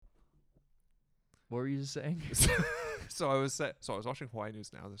What were you just saying? So I was watching Hawaii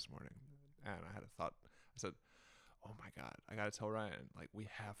News Now this morning, and I had a thought. I said, "Oh my God, I gotta tell Ryan, like, we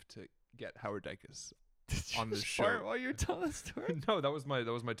have to get Howard Dykes on this show." Fart while you're telling the story? No, that was my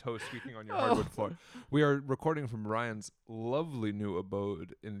toe squeaking on your hardwood floor. We are recording from Ryan's lovely new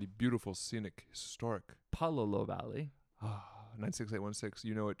abode in the beautiful, scenic, historic Palolo Valley. 96816.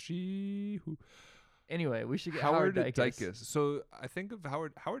 You know it. Gee. Anyway, we should get Howard Howard Dykes. Dykes. So I think of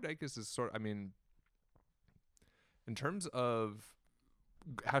Howard Dykes is sort of, I mean, in terms of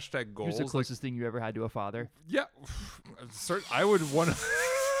hashtag goals. Here's the closest thing you ever had to a father. Yeah. I would want to.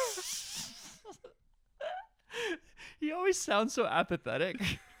 He always sounds so apathetic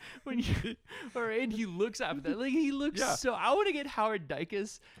when you, and he looks apathetic. Like he looks so. I want to get Howard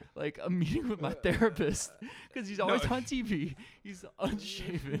Dykes like a meeting with my therapist because he's always on TV. He's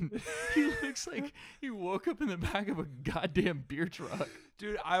unshaven. He looks like he woke up in the back of a goddamn beer truck.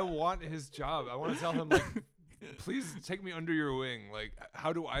 Dude, I want his job. I want to tell him, like, please take me under your wing. Like,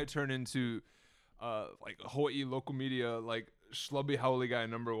 how do I turn into like Hawaii local media, like schlubby howly guy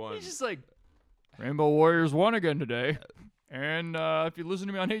 #1? He's just like, Rainbow Warriors won again today. And if you listen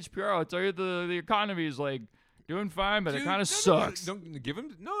to me on HPR, I'll tell you the economy is like doing fine, but it kind of sucks. Don't give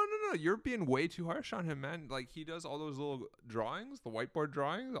him. No. You're being way too harsh on him, man. Like, he does all those little drawings, the whiteboard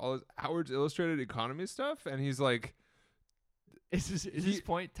drawings, all his Howard's Illustrated economy stuff, and he's like, Is his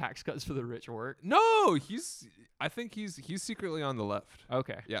point tax cuts for the rich work? no, I think he's secretly on the left.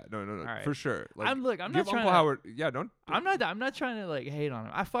 Okay. Yeah, no, right. for sure. Like, I'm not give trying Uncle to, Howard. Yeah, don't. I'm not trying to like hate on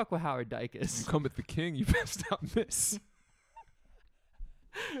him. I fuck with Howard Dykes. You come with the king, you best not miss.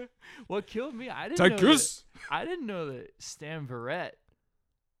 What killed me, I didn't know that Stan Verrett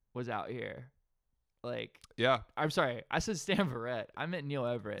was out here. Like, Yeah. I'm sorry, I said Stan Verrett. I meant Neil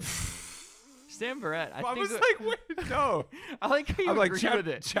Everett. Stan Verrett. I was think like, wait, no. I like how you I'm like, agree Chad, with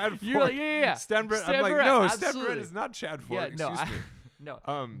it. Chad You're Ford. like, yeah. Stan Verrett. Stan I'm like, Verrett, no, absolutely. Stan Verrett is not Chad Ford. Yeah, no, Excuse me.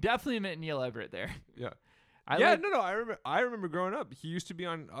 no. Definitely meant Neil Everett there. Yeah. I remember growing up. He used to be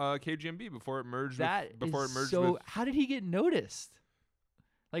on KGMB before it merged. So how did he get noticed?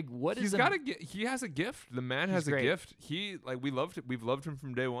 Like, what is he has a gift. The man has a gift. We've loved him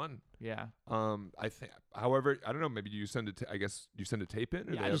from day one. Yeah. I think. However, I don't know. Maybe you send it. I guess you send a tape in.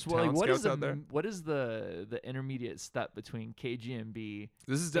 Or yeah. What is the intermediate step between KGMB?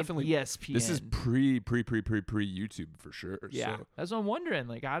 This is definitely ESPN. This is pre YouTube for sure. Yeah. So. That's what I'm wondering.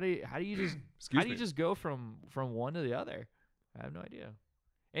 Like, how do you just just go from one to the other? I have no idea.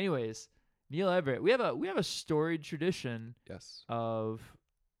 Anyways, Neil Everett. We have a storied tradition. Yes. Of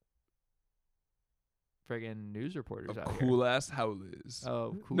friggin' news reporters out here. Cool ass howlers.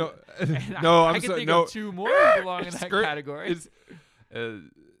 Oh, cool. No, no, I can think of two more who belong in that category.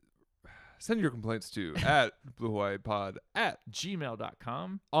 Send your complaints to at Blue Hawaii Pod at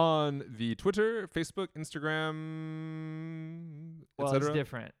gmail.com on the Twitter, Facebook, Instagram, well, it's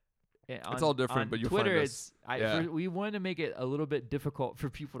different. It's all different, but you Twitter, find us. We want to make it a little bit difficult for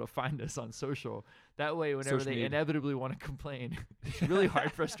people to find us on social. That way, whenever they inevitably want to complain, it's really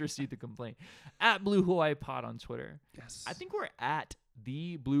hard for us to receive the complaint. At Blue Hawaii Pod on Twitter. Yes. I think we're at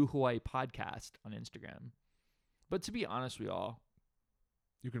the Blue Hawaii Podcast on Instagram. But to be honest with y'all,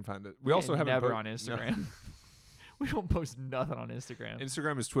 you can find it. We also have never on Instagram. No. We don't post nothing on Instagram.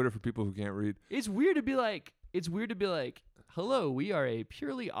 Instagram is Twitter for people who can't read. It's weird to be like, hello, we are a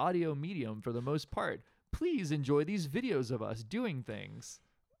purely audio medium for the most part. Please enjoy these videos of us doing things.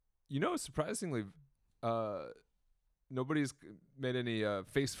 You know, surprisingly, nobody's made any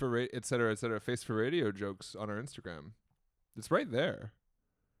face for et cetera, face for radio jokes on our Instagram. It's right there.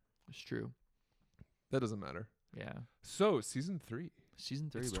 It's true. That doesn't matter. Yeah. So, season 3. Season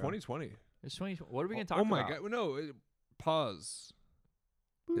 3, It's bro. 2020. It's 2020. What are we going to talk about? Oh, my God. No, pause.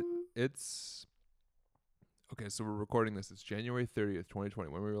 It's... Okay, so we're recording this. It's January 30th, 2020.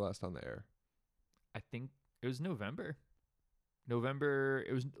 When were we last on the air? I think it was November. It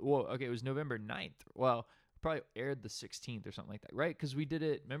was November 9th. Well, probably aired the 16th or something like that, right? Because we did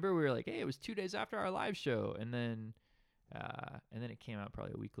it. Remember, we were like, hey, it was 2 days after our live show. And then it came out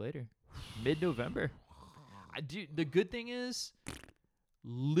probably a week later. Mid-November. The good thing is,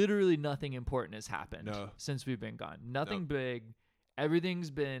 literally nothing important has happened since we've been gone. Nothing big. Everything's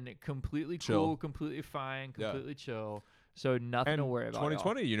been completely chill. Cool, completely fine, completely chill. So nothing to worry about.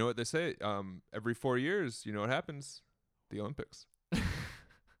 2020, you know what they say? Every 4 years, you know what happens? The Olympics.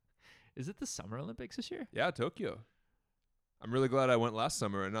 Is it the Summer Olympics this year? Yeah, Tokyo. I'm really glad I went last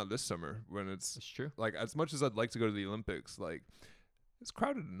summer and not this summer when it's true. Like, as much as I'd like to go to the Olympics, like, it's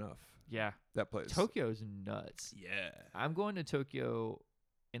crowded enough. Yeah. That place. Tokyo's nuts. Yeah. I'm going to Tokyo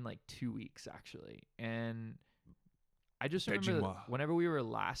in like 2 weeks, actually. And I just remember whenever we were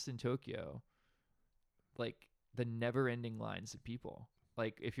last in Tokyo, like the never-ending lines of people.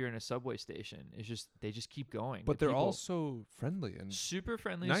 Like if you're in a subway station, it's just they just keep going. But The they're all people- so friendly and super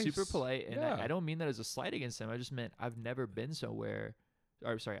friendly, nice. super polite, and Yeah. I don't mean that as a slight against them. I just meant I've never been somewhere,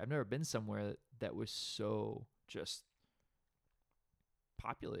 I've never been somewhere that was so just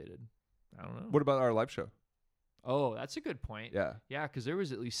populated. I don't know. What about our live show? Oh, that's a good point. Yeah, Yeah, because there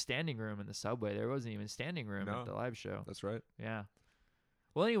was at least standing room in the subway. There wasn't even standing room No. at the live show. that's right. Yeah.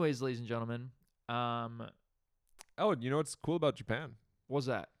 Well, anyways, ladies and gentlemen, Oh, you know what's cool about Japan? what was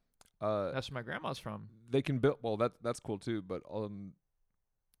that? Uh, That's where my grandma's from. they can build. Well, that's cool too. But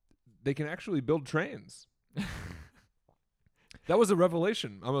they can actually build trains. That was a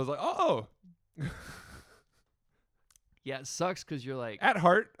revelation. I was like, oh. Yeah, it sucks because you're like, At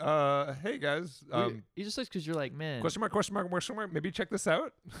heart, hey guys, it just sucks because you're like, man, question mark, question mark, question mark. Maybe check this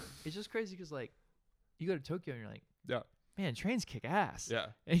out. it's just crazy because like, you go to Tokyo and you're like, Yeah. man, trains kick ass. Yeah.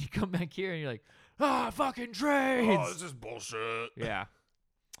 And you come back here and you're like, fucking trains. is bullshit. Yeah.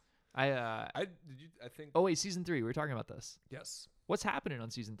 I think. oh wait, season 3. We were talking about this. Yes. What's happening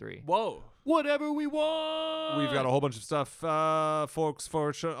on season 3? Whoa. Whatever we want. We've got a whole bunch of stuff, folks.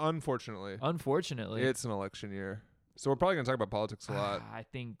 Unfortunately, Unfortunately, it's an election year, so we're probably gonna talk about politics a lot, I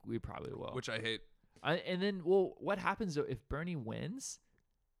think we probably will. which I hate. And then, well, what happens though if Bernie wins?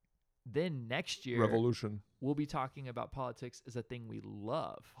 Then next year Revolution. we'll be talking about politics as a thing we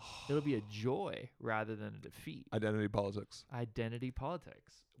love. It'll be a joy rather than a defeat. Identity politics. Identity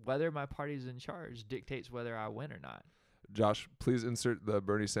politics. Whether my party's in charge dictates whether I win or not. Josh, please insert the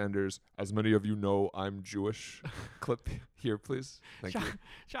Bernie Sanders, as many of you know I'm Jewish clip here, please. Thank you.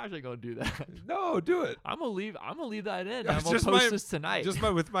 Josh ain't gonna do that. No, do it. I'm gonna leave that in. Yeah, I'm gonna just post my- this tonight.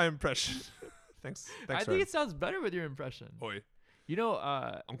 With my impression. Thanks. I think friend. it sounds better with your impression. Oi. You know,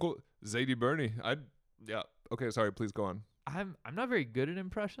 Uncle Zadie Bernie. Yeah. Okay, sorry, please go on. I'm not very good at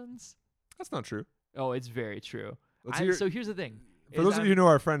impressions. That's not true. Oh, it's very true. Let's hear. So here's the thing. For those of you who know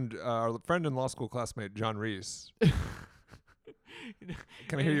our friend and law school classmate John Reese.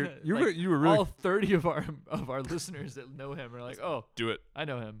 Can I hear you? You were really all 30 of our listeners that know him are like, oh, do it. I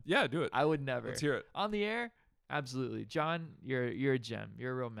know him. Yeah, do it. I would never. Let's hear it. On the air, absolutely. John, you're a gem.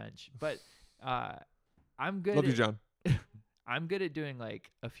 You're a real mensch. But I'm good. Love you, John. I'm good at doing like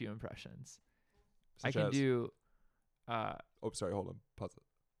a few impressions. I Such can as- do. Oh, sorry. Hold on. Pause it.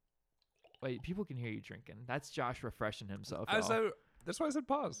 Wait, people can hear you drinking. That's Josh refreshing himself. That's y'all. why I said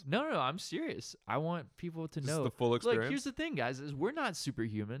pause. No, I'm serious. I want people to This know. is the full experience. Look, here's the thing, guys: is we're not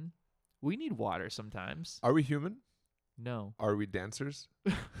superhuman. We need water sometimes. Are we human? No. Are we dancers?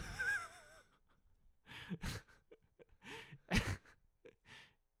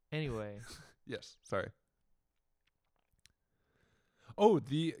 Anyway, Yes. Sorry. Oh,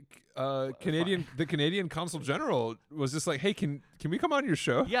 the Canadian Consul General was just like, hey, can we come on your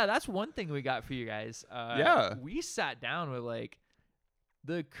show? yeah, that's one thing we got for you guys. Yeah. We sat down with like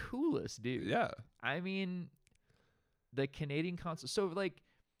the coolest dude. Yeah. I mean, the Canadian consul. So, like,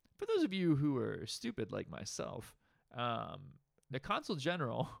 for those of you who are stupid like myself, the consul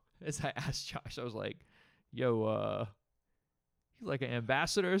general, as I asked Josh, I was like, yo, he's like an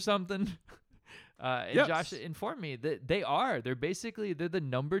ambassador or something. And Yes. Josh informed me that they're the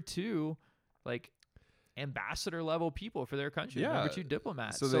number 2, like, ambassador level people for their country. Yeah. Number 2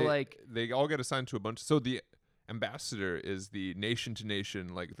 diplomats. So, So, they all get assigned to a bunch. So the ambassador is the nation to nation,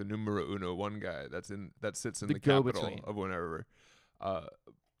 like the numero uno, one guy that sits in The the capital go-between. of whatever.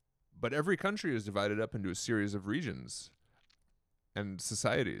 But every country is divided up into a series of regions and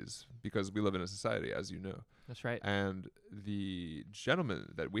societies because we live in a society, as you know. that's right. And the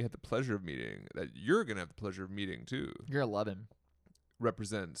gentleman that we had the pleasure of meeting, that you're gonna have the pleasure of meeting too, You're 11.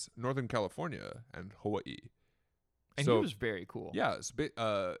 represents Northern California and Hawaii. And So- he was very cool. Yeah,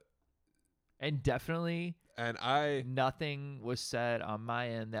 And definitely and I nothing was said on my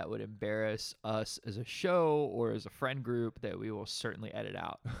end that would embarrass us as a show or as a friend group that we will certainly edit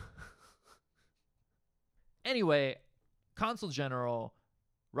out. Anyway, Consul General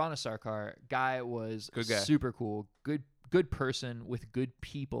Rana Sarkar, guy was Good guy. super cool. Good person with good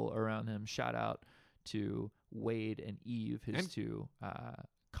people around him. Shout out to Wade and Eve, his And- two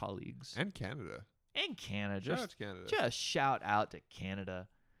colleagues. and Canada. And Canada. Shout out Just, to Canada. just shout out to Canada.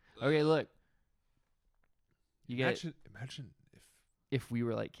 Okay, look. You get Imagine if we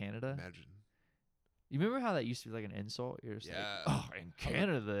were like Canada. imagine. You remember how that used to be like an insult? You're just Yeah. like, oh, in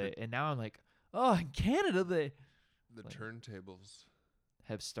Canada. And now I'm like, oh, in Canada they The Like- turntables.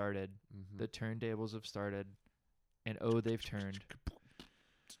 have started. Mhm. The turntables have started. And oh, they've turned.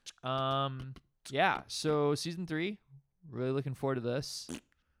 Yeah, so season 3, really looking forward to this.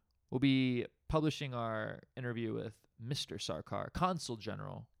 We'll be publishing our interview with Mr. Sarkar, Consul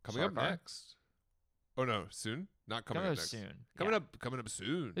General. Coming up Sarkar. next. Oh no, soon? Not coming, Coming up up next. soon. Coming Yeah. up. Coming up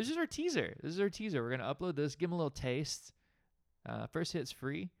soon. This is our teaser. We're gonna upload this. Give them a little taste. First hit's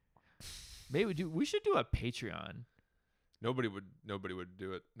free. Maybe we should do a Patreon. Nobody would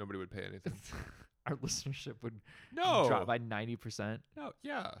do it. Nobody would pay anything. Our listenership would No. drop by 90%. No.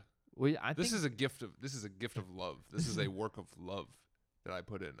 Yeah. This This is a gift of love. This is a work of love that I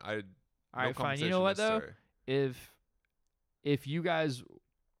put in. all right, fine. You know what though? If you guys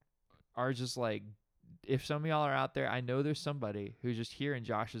are just like, if some of y'all are out there, I know there's somebody who's just hearing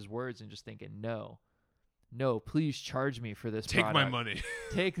Josh's words and just thinking, no, please charge me for this. Take my product. money.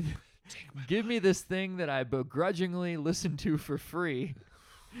 Give me this thing that I begrudgingly listen to for free,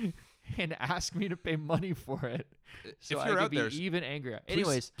 and ask me to pay money for it. So if I you're could out be there, even angrier. please-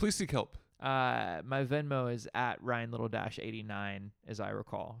 Anyways, please seek help. my Venmo is at Ryan Little - 89, as I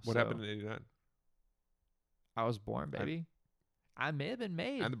recall. What So happened in '89? I was born, baby. I may have been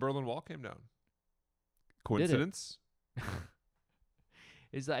made. And the Berlin Wall came down. Coincidence?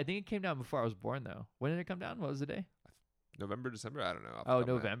 I think it came down before I was born, though. When did it come down? What was the day? November, December? I don't know. off the Oh, top of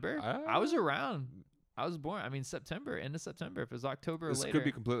my head. November? I was around. I was born. I mean, September, end of September. If it was October or This later. could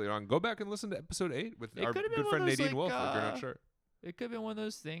be completely wrong. Go back and listen to episode 8 with It our could've been good one friend of those, Nadine like, Wolf, if you're not sure. It could have been one of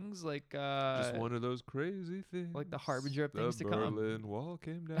those things like Just one of those crazy things. like the harbinger of things the to come. Berlin Wall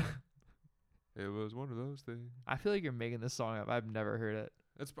came down. It was one of those things. I feel like you're making this song up. I've never heard it.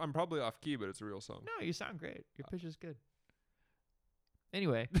 I'm probably off key, but it's a real song. No, you sound great. Your pitch is good.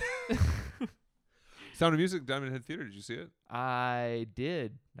 Anyway, Sound of Music, Diamond Head Theater. Did you see it? I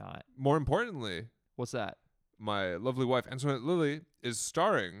did not. More importantly, What's that? my lovely wife Antoinette Lilly is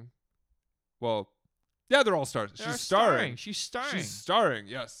starring. Well, yeah, they're all stars. They're She's starring. She's starring. She's starring.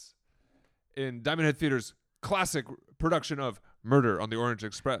 Yes, in Diamond Head Theater's classic production of Murder on the Orient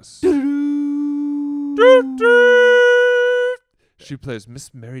Express. She plays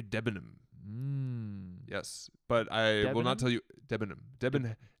Miss Mary Debenham. Yes, but I will not tell you Debenham.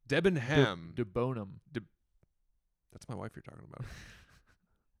 Debenham. Debonum. That's my wife you're talking about.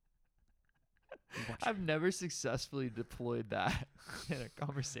 I've never successfully deployed that in a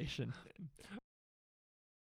conversation.